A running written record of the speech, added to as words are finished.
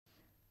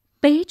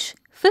Page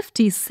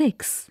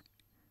 56.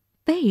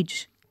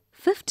 Page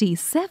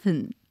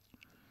 57.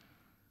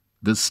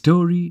 The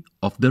Story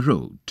of the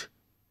Road.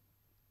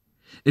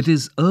 It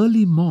is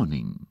early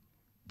morning.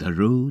 The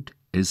road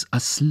is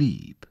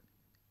asleep.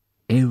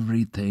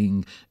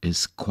 Everything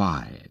is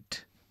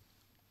quiet.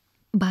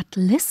 But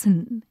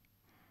listen.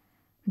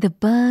 The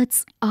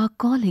birds are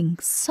calling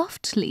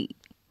softly.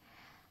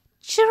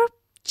 Chirrup,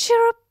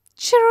 chirrup,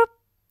 chirrup,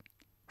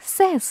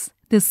 says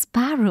the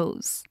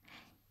sparrows.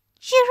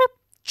 Chirrup,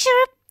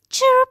 chirrup,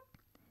 chirrup.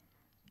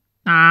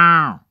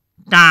 Caw,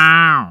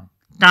 caw,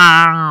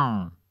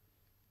 caw,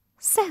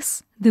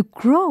 Says the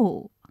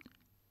crow.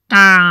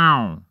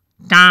 caw,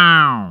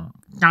 caw,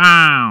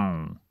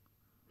 caw.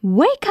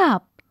 Wake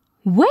up!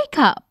 Wake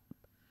up!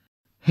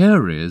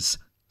 Here is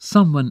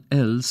someone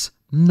else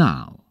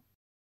now.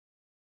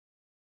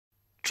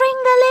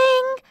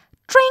 Tring-a-ling!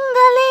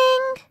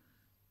 Tring-a-ling!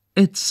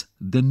 It's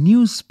the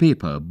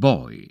newspaper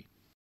boy.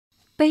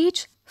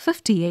 Page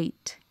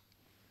 58.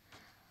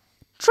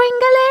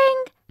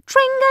 Tring-a-ling!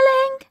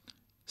 Tring-a-ling!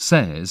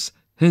 Says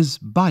his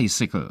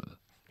bicycle.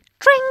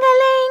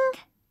 Tring-a-ling!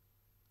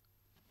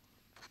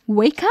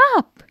 Wake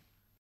up!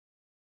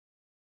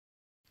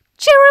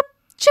 Chirrup!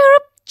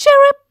 Chirrup!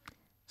 Chirrup!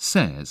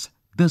 Says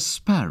the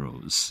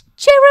sparrows.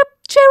 Chirrup!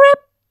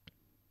 Chirrup!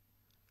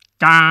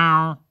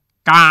 Caw,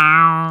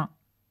 caw.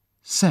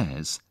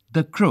 Says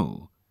the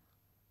crow.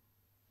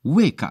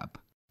 Wake up.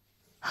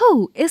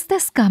 Who is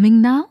this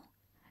coming now?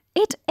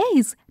 It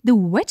is the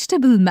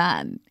vegetable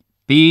man,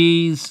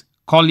 Peas,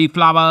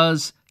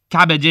 cauliflowers,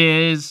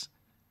 cabbages,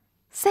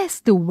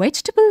 says the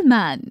vegetable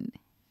man.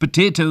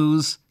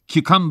 Potatoes,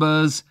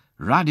 cucumbers,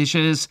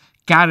 radishes,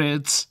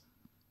 carrots.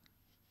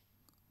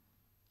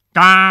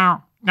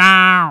 caw,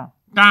 caw,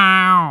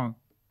 caw.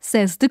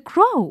 Says the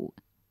crow.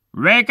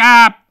 Wake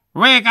up,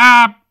 wake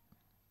up.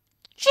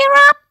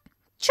 Chirrup!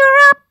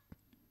 Chirrup!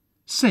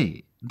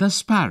 Say the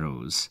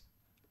sparrows.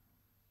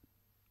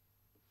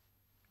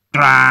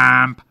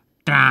 Tramp,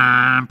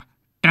 tramp,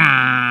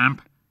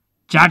 tramp.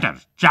 Chatter,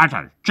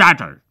 chatter,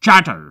 chatter,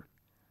 chatter.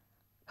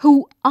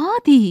 Who are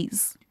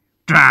these?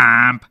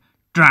 Tramp,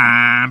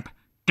 tramp,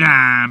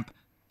 tramp.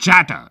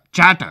 Chatter,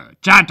 chatter,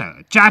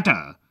 chatter,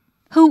 chatter.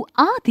 Who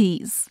are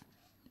these?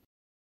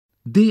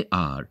 They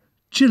are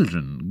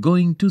children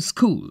going to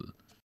school.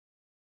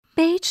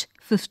 Page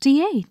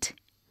 58.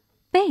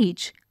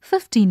 Page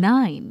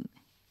 59.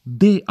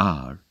 They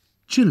are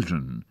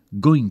children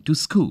going to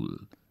school.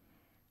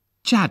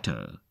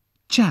 Chatter,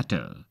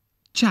 chatter,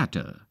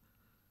 chatter.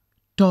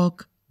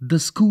 Talk the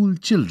school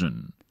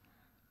children.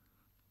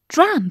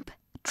 Tramp,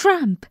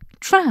 tramp,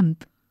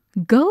 tramp.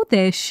 Go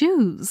their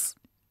shoes.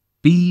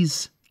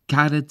 Peas,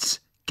 carrots,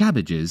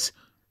 cabbages,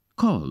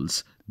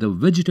 calls the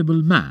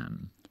vegetable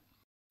man.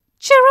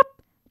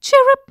 Chirrup,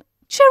 chirrup,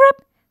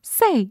 chirrup,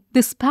 say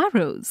the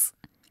sparrows.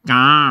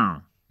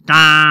 Caw,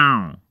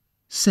 caw.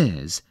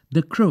 Says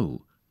the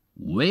crow.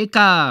 Wake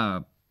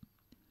up,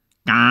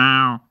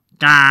 Caw,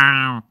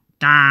 caw,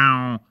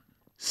 caw.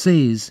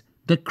 says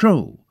the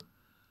crow.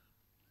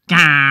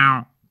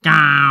 Caw,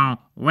 caw.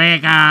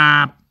 Wake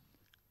up.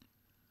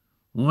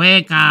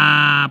 Wake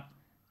up.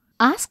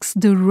 Asks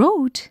the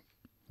road.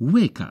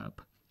 Wake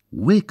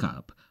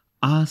up,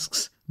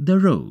 asks the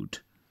road.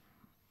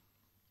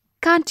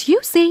 Can't you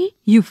see,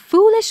 you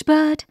foolish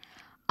bird?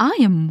 I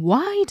am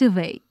wide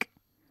awake.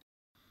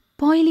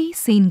 Poily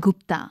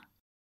Sengupta.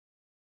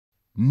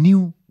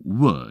 New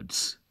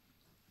words.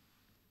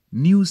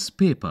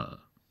 Newspaper,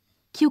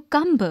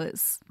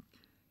 Cucumbers,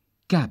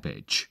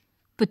 cabbage,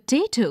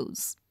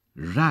 potatoes,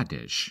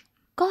 radish,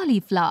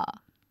 cauliflower.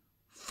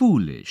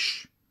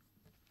 foolish.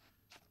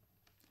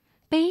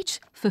 Page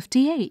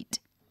 58.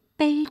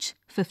 Page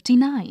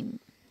 59.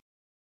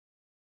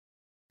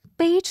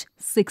 Page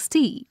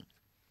 60.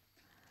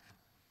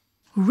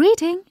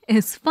 Reading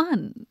is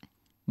fun.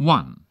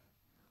 1.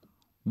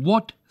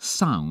 What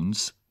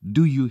sounds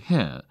do you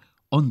hear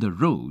on the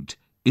road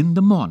in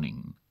the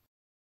morning?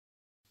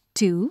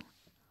 2.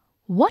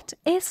 What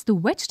is the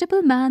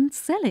vegetable man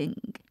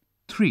selling?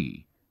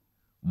 3.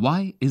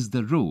 Why is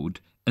the road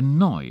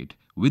annoyed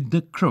with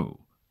the crow?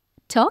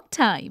 Talk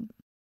time.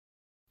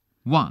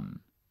 1.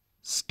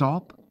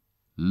 Stop,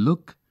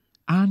 look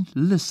and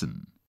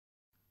listen.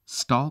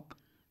 Stop,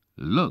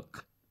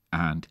 look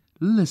and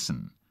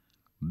listen.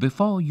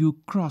 Before you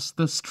cross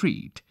the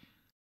street,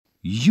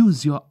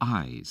 use your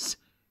eyes,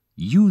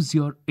 use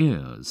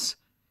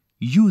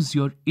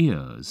your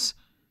ears,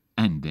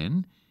 and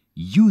then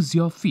use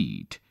your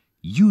feet,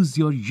 use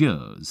your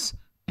ears,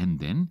 and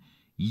then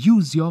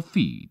use your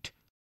feet.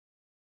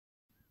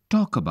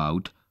 Talk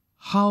about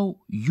how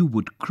you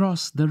would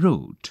cross the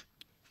road.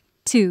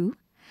 2.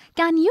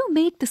 Can you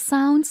make the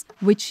sounds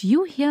which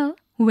you hear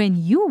when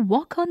you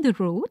walk on the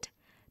road?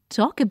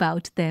 Talk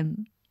about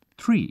them.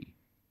 3.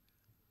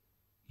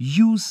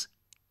 Use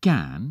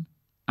can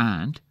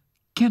and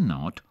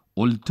cannot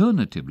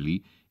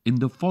alternatively in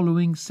the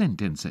following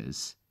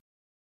sentences.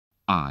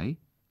 I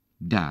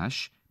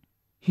dash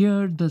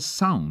hear the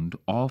sound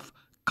of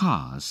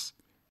cars.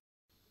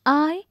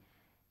 I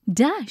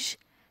dash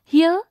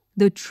hear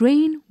the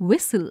train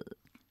whistle.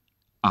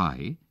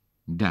 I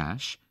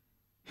dash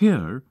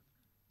hear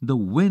the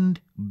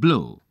wind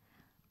blow.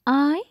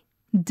 I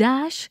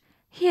dash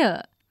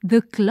hear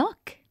the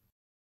clock.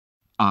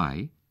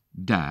 I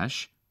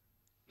dash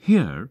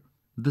hear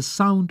the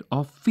sound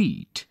of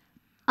feet.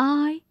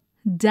 I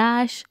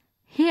dash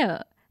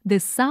hear the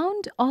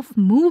sound of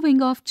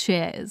moving of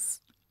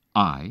chairs.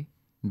 I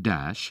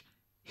dash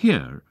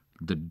hear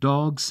the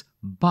dogs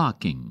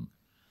barking.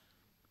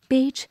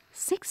 Page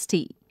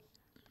 60.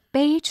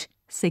 Page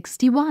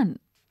 61.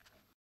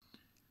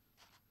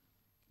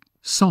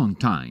 Song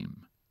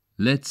time.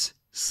 Let's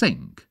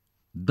sing.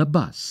 The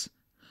bus.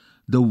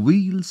 The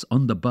wheels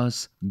on the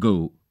bus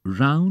go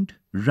round,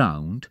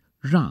 round,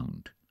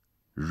 round.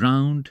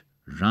 Round,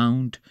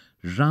 round,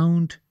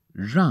 round,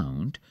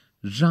 round,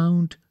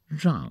 round,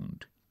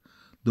 round.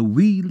 The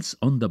wheels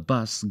on the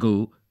bus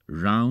go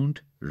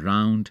round,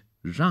 round,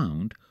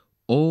 round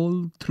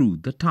all through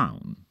the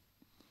town.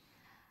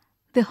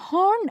 The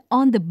horn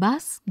on the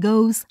bus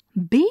goes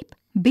beep,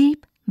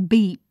 beep,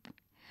 beep.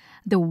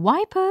 The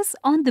wipers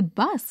on the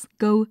bus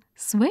go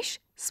swish,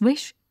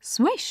 swish,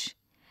 swish.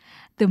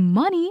 The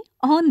money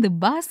on the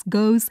bus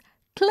goes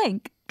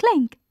clink,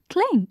 clink,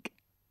 clink.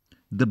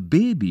 The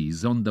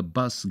babies on the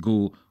bus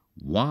go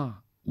wah,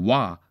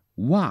 wah,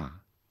 wah.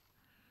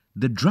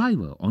 The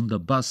driver on the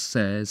bus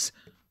says,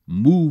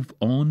 move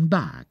on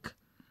back.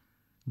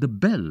 The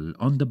bell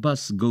on the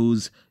bus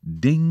goes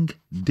ding,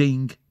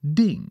 ding,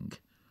 ding.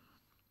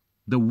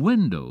 The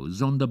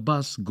windows on the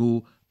bus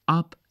go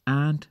up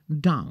and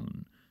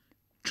down.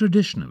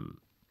 Traditional.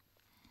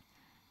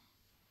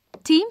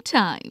 Team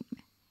time.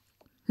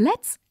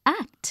 Let's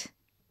act.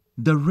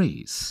 The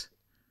race.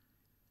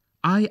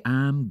 I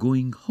am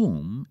going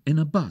home in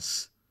a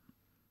bus.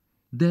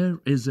 There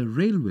is a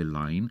railway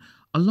line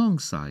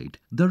alongside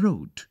the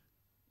road.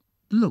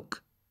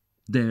 Look,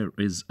 there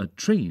is a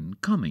train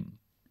coming.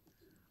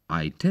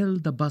 I tell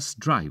the bus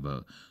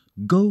driver,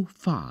 go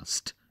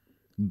fast,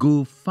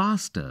 go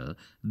faster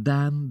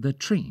than the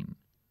train.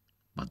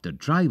 But the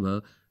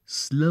driver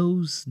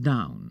slows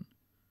down.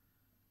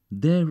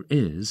 There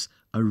is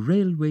a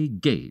railway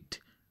gate.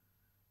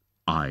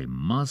 I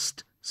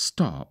must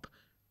stop,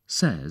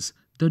 says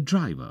the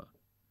driver.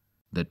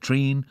 The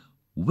train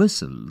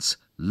whistles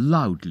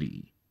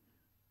loudly.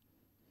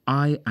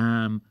 I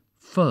am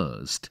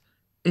first,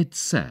 it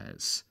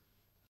says.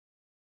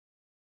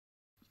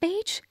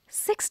 Page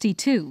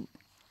 62.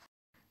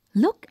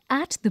 Look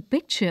at the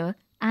picture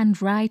and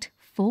write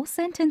 4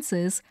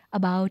 sentences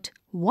about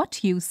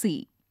what you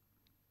see.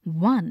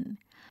 1.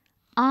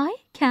 I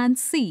can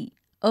see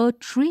a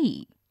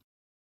tree.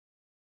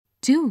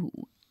 2.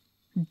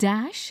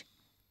 Dash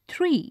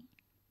 3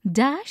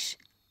 dash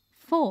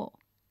 4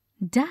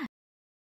 dash